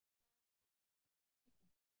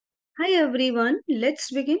Hi everyone,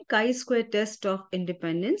 let's begin chi-square test of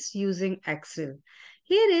independence using Excel.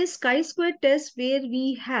 Here is chi-square test where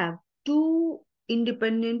we have two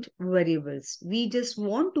independent variables. We just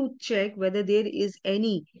want to check whether there is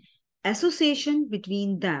any association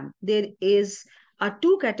between them. There is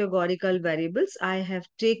two categorical variables I have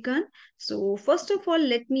taken. So first of all,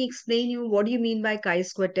 let me explain you what do you mean by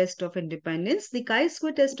chi-square test of independence. The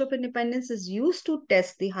chi-square test of independence is used to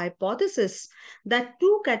test the hypothesis that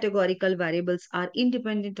two categorical variables are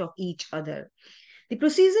independent of each other. The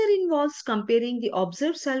procedure involves comparing the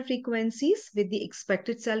observed cell frequencies with the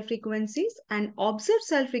expected cell frequencies, and observed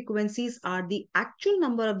cell frequencies are the actual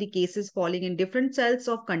number of the cases falling in different cells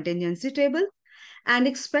of contingency table, and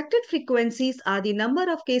expected frequencies are the number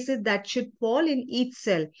of cases that should fall in each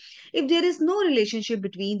cell if there is no relationship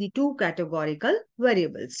between the two categorical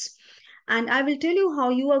variables. And I will tell you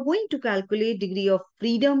how you are going to calculate degree of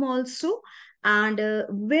freedom also, and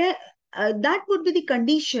where that would be the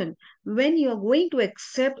condition when you are going to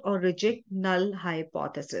accept or reject null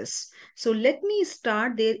hypothesis. So let me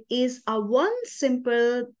start. There is a one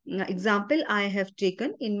simple example I have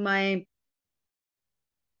taken in my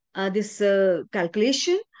this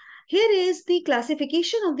calculation. Here is the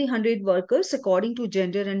classification of the 100 workers according to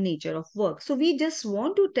gender and nature of work. So we just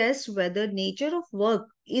want to test whether nature of work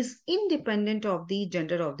is independent of the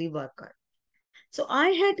gender of the worker. So I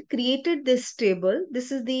had created this table.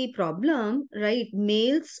 This is the problem, right?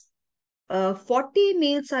 Males, 40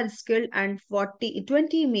 males are skilled and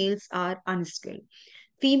 20 males are unskilled.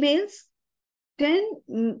 Females,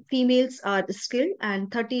 10 females are skilled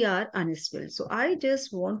and 30 are unskilled. So I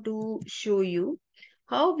just want to show you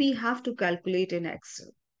how we have to calculate in Excel.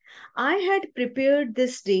 I had prepared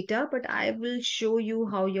this data, but I will show you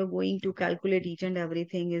how you're going to calculate each and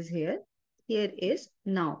everything is here. Here is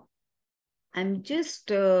now. I'm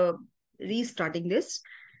just restarting this.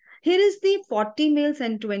 Here is the 40 males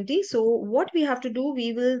and 20. So what we have to do,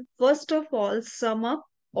 we will first of all sum up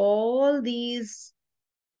all these.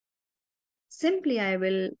 Simply, I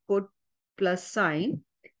will put plus sign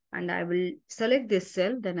and I will select this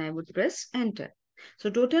cell, then I would press enter. So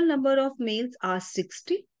total number of males are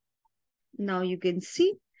 60. Now you can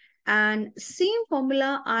see, and same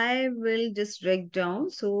formula I will just write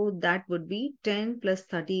down. So that would be 10 plus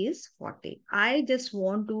 30 is 40. I just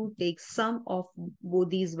want to take sum of both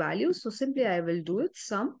these values. So simply I will do it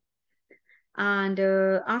sum. And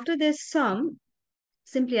after this sum,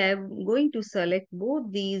 simply I am going to select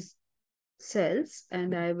both these cells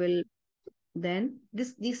and I will then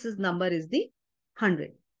this is number is the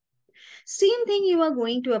 100. Same thing you are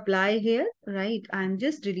going to apply here, right? I'm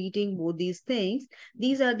just deleting both these things.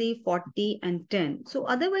 These are the 40 and 10. So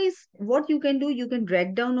otherwise, what you can do, you can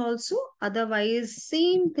drag down also. Otherwise,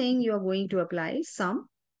 same thing you are going to apply sum.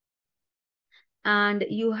 And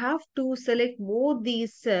you have to select both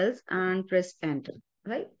these cells and press enter,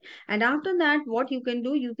 right? And after that, what you can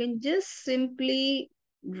do, you can just simply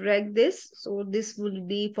drag this. So this would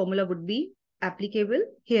be, formula would be applicable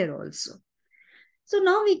here also. So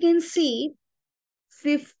now we can see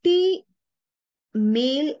 50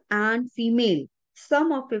 male and female,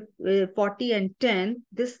 sum of 40 and 10.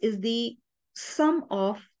 This is the sum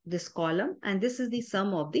of this column and this is the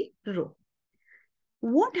sum of the row.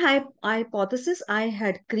 What hypothesis I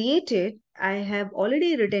had created, I have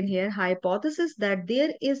already written here, hypothesis that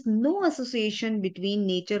there is no association between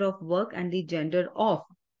nature of work and the gender of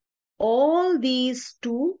all these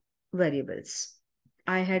two variables.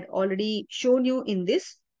 I had already shown you in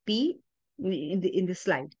this P in the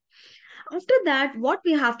slide. After that, what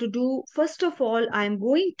we have to do, first of all, I am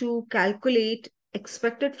going to calculate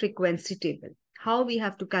expected frequency table. How we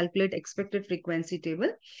have to calculate expected frequency table.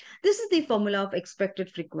 This is the formula of expected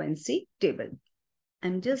frequency table.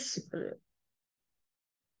 I'm just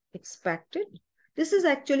expected. This is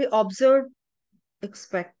actually observed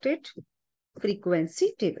expected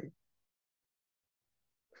frequency table.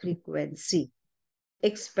 Frequency.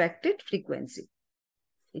 Expected frequency.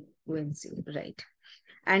 Frequency, right.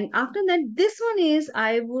 And after that, this one is,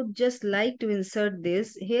 I would just like to insert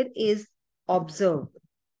this. Here is observed.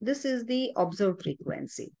 This is the observed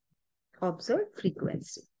frequency. Observed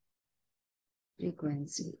frequency.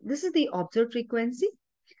 Frequency. This is the observed frequency.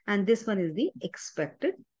 And this one is the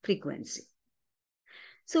expected frequency.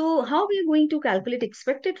 So how we are going to calculate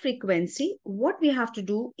expected frequency? What we have to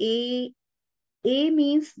do, A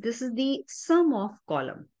means this is the sum of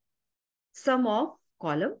column. Sum of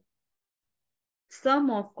column. Sum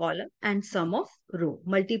of column and sum of row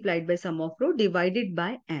multiplied by sum of row divided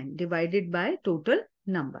by n, divided by total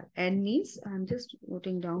number. N means, I'm just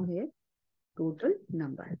noting down here, total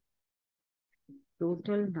number.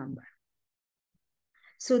 Total number.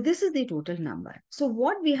 So this is the total number. So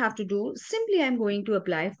what we have to do, simply I'm going to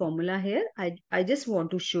apply formula here. I just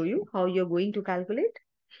want to show you how you're going to calculate.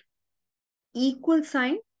 Equal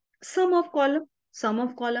sign, sum of column. Sum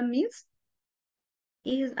of column means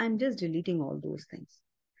is, I'm just deleting all those things.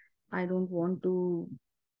 I don't want to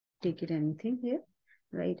take it anything here,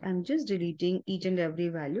 right? I'm just deleting each and every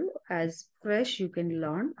value. As fresh, you can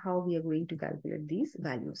learn how we are going to calculate these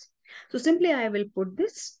values. So simply I will put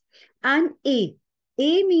this and A.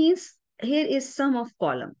 A means here is sum of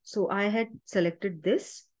column. So I had selected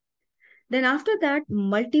this. Then after that,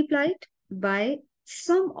 multiplied by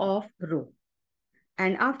sum of row.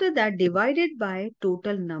 And after that, divided by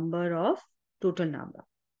total number.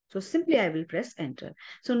 So simply I will press enter.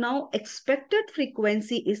 So now expected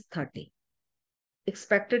frequency is 30.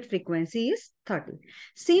 Expected frequency is 30.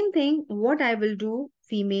 Same thing, what I will do,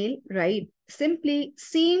 female, right? Simply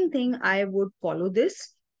same thing, I would follow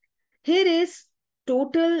this. Here is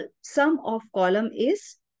total sum of column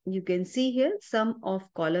is, you can see here, sum of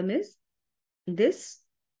column is this,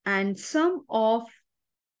 and sum of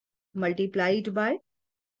multiplied by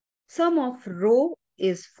sum of row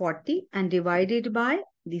is 40 and divided by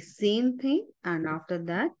the same thing, and after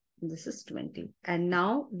that this is 20. And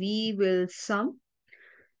now we will sum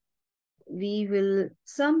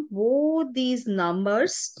both these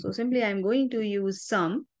numbers. So simply I'm going to use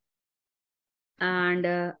sum,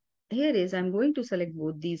 and here is I'm going to select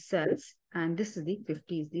both these cells, and this is the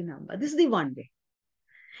 50 is the number. This is the one way.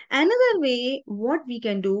 Another way, what we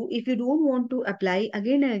can do, if you don't want to apply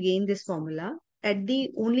again and again this formula, at the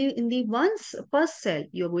only in the once first cell,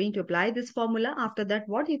 you're going to apply this formula. After that,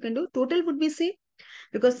 what you can do, total would be same,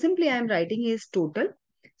 because simply I am writing is total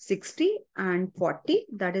 60 and 40,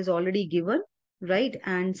 that is already given, right?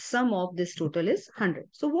 And sum of this total is 100.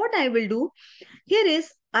 So what I will do here is,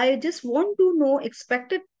 I just want to know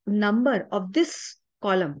expected number of this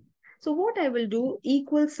column. So what I will do,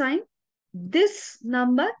 equal sign, this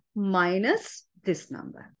number minus this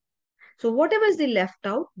number. So whatever is the left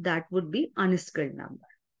out, that would be unskilled number.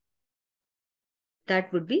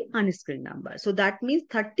 That would be unskilled number. So that means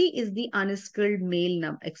 30 is the unskilled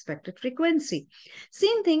male expected frequency.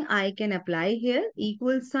 Same thing I can apply here,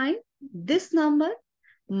 equal sign, this number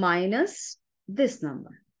minus this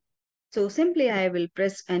number. So simply I will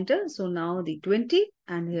press enter. So now the 20,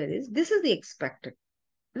 and here is, this is the expected,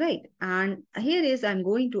 right? And here is, I'm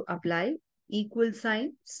going to apply equal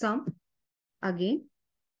sign, sum, again,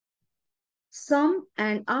 sum,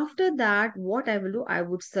 and after that, what I will do, I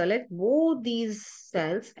would select both these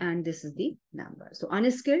cells, and this is the number. So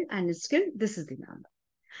unskilled and skilled, this is the number.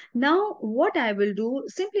 Now, what I will do,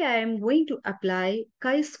 simply I am going to apply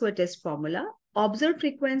chi-square-test formula. Observed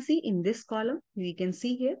frequency in this column, we can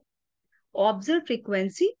see here. Observed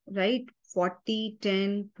frequency, right? 40,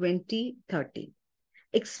 10, 20, 30.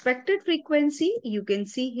 Expected frequency, you can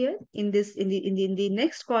see here in this, in the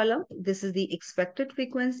next column, this is the expected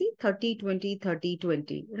frequency, 30, 20, 30,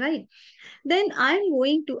 20, right? Then I'm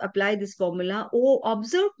going to apply this formula,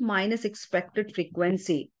 observed minus expected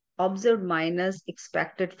frequency. Observed minus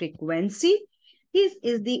expected frequency is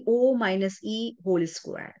the O minus E whole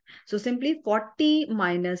square. So simply 40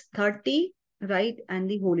 minus 30, right? And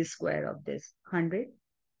the whole square of this, 100.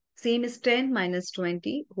 Same is 10 minus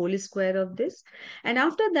 20, whole square of this. And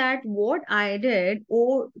after that, what I did,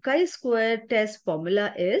 chi-square test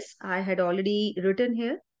formula is, I had already written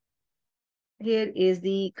here. Here is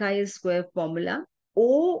the chi-square formula,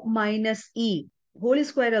 O minus E, whole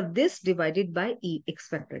square of this divided by E,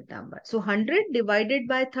 expected number. So 100 divided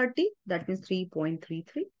by 30, that means 3.33.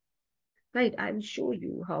 Right, I will show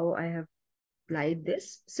you how I have applied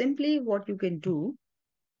this. Simply what you can do,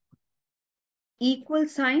 equal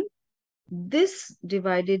sign, this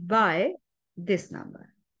divided by this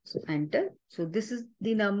number. So enter. So this is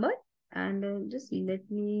the number, and just let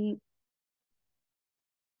me,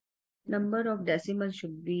 number of decimals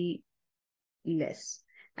should be less.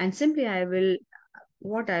 And simply I will,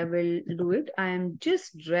 what I will do it, I am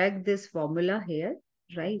just drag this formula here,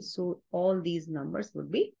 right? So all these numbers would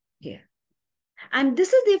be here. And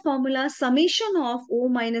this is the formula, summation of O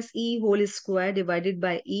minus E whole square divided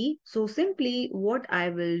by E. So simply what I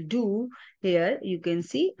will do here, you can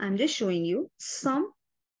see, I'm just showing you sum.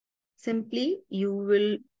 Simply you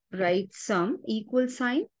will write sum, equal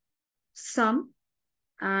sign, sum.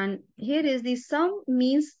 And here is the sum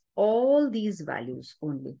means all these values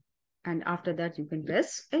only. And after that, you can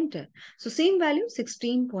press enter. So same value,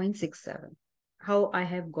 16.67. How I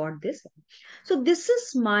have got this. So this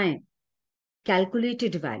is my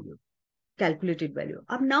calculated value.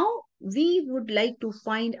 Now we would like to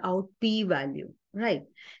find out p value. right?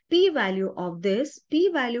 P-value of this,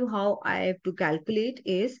 P-value how I have to calculate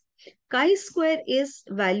is chi-square is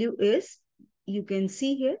value is, you can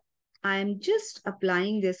see here, I am just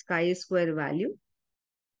applying this chi-square value.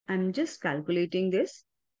 I'm just calculating this.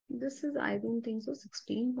 This is, I don't think so,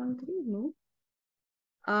 16.3, no.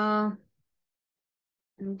 I'm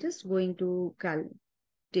just going to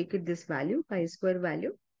take it this value, chi-square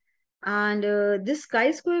value. And this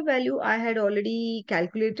chi-square value I had already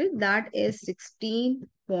calculated, that is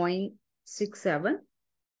 16.67.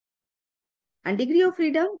 And degree of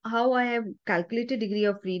freedom, how I have calculated degree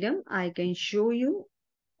of freedom, I can show you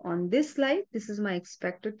on this slide. This is my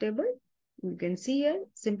expected table. You can see here,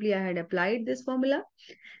 simply I had applied this formula.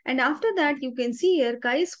 And after that, you can see here,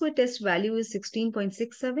 chi-square test value is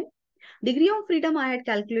 16.67. Degree of freedom, I had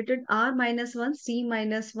calculated R minus 1, C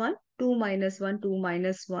minus 1, 2 minus 1, 2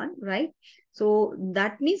 minus 1, right? So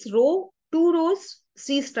that means row, 2 rows,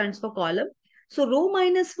 C stands for column. So row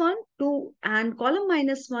minus 1, 2 and column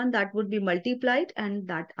minus 1, that would be multiplied and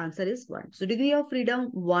that answer is 1. So degree of freedom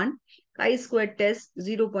 1, chi-square test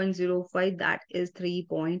 0.05, that is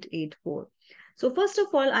 3.84. So first of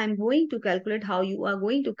all, I'm going to calculate how you are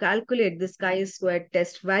going to calculate this chi-square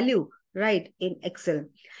test value, right, in Excel.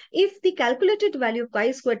 If the calculated value of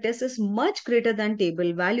chi-square test is much greater than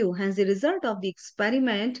table value, hence the result of the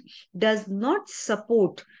experiment does not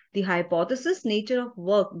support the hypothesis, nature of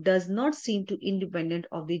work does not seem to independent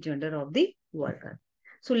of the gender of the worker.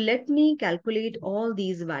 So let me calculate all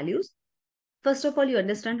these values. First of all, you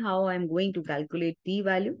understand how I'm going to calculate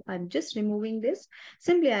p-value. I'm just removing this.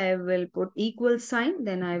 Simply, I will put equal sign,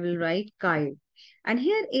 then I will write chi. And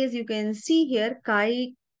here is, you can see here,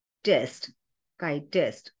 chi-test,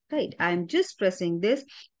 right? I'm just pressing this.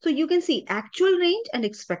 So you can see actual range and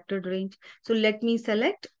expected range. So let me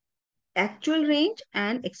select actual range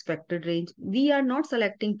and expected range. We are not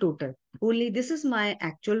selecting total. Only this is my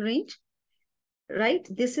actual range, right?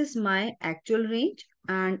 This is my actual range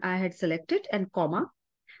and I had selected and comma.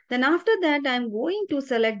 Then after that, I'm going to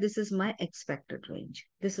select, this is my expected range.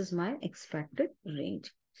 This is my expected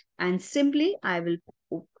range. And simply I will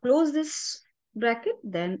close this bracket,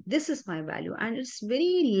 then this is my value and it's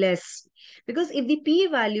very less because if the p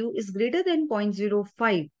value is greater than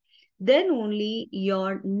 0.05, then only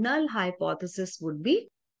your null hypothesis would be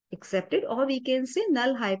accepted, or we can say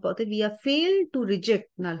null hypothesis. We have failed to reject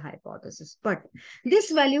null hypothesis, but this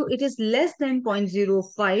value, it is less than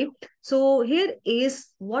 0.05. So here is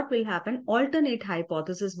what will happen. Alternate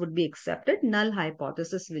hypothesis would be accepted. Null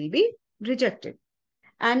hypothesis will be rejected.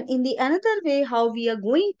 And in the another way, how we are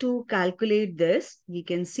going to calculate this, we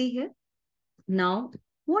can see here. Now,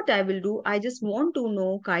 what I will do, I just want to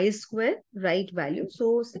know chi-square right value.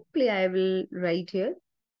 So simply I will write here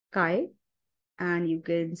chi, and you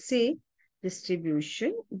can say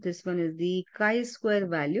distribution. This one is the chi-square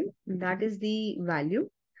value. That is the value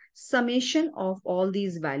summation of all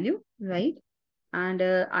these value, right? And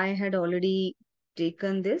I had already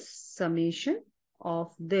taken this summation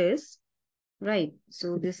of this, right?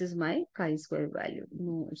 So this is my chi-square value.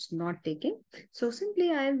 No, it's not taking. So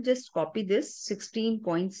simply I'll just copy this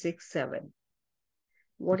 16.67.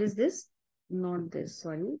 What is this? Not this,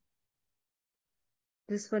 sorry.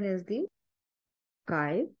 This one is the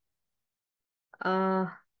chi. Uh,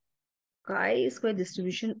 chi-square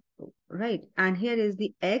distribution, right? And here is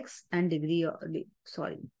the x and degree of the,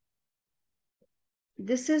 sorry.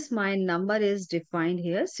 This is my number is defined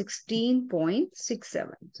here 16.67.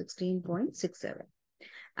 16.67.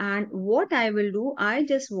 And what I will do, I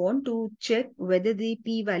just want to check whether the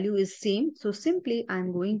p-value is same. So simply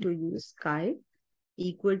I'm going to use chi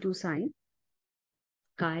equal to sign,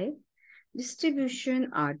 chi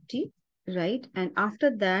distribution RT, right? And after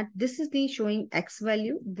that, this is the showing x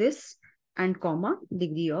value, this and comma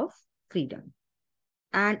degree of freedom.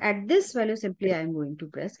 And at this value, simply I am going to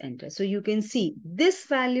press enter. So you can see this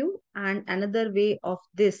value and another way of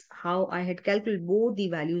this, how I had calculated, both the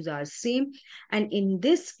values are same. And in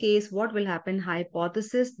this case, what will happen?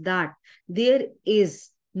 Hypothesis that there is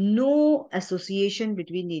no association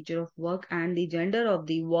between nature of work and the gender of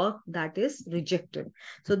the work, that is rejected.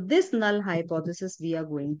 So this null hypothesis we are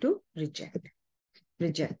going to reject.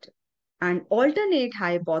 And alternate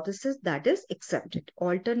hypothesis, that is accepted.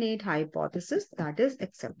 Alternate hypothesis, that is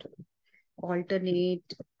accepted.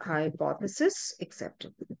 Alternate hypothesis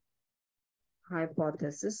accepted.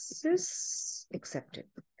 Hypothesis is accepted.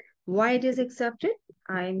 Why it is accepted?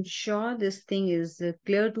 I'm sure this thing is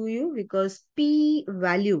clear to you because p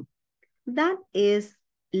value, that is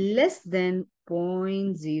less than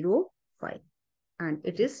 0.05 and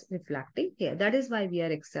it is reflecting here. That is why we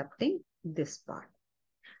are accepting this part.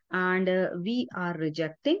 And we are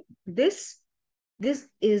rejecting this This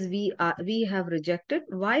is we have rejected.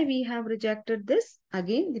 Why we have rejected this?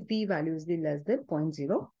 Again, the p-value is the less than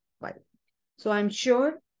 0.05. So I'm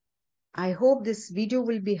sure, I hope this video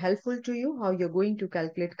will be helpful to you how you're going to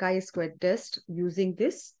calculate chi-square test using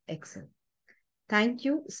this Excel. Thank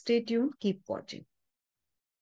you. Stay tuned. Keep watching.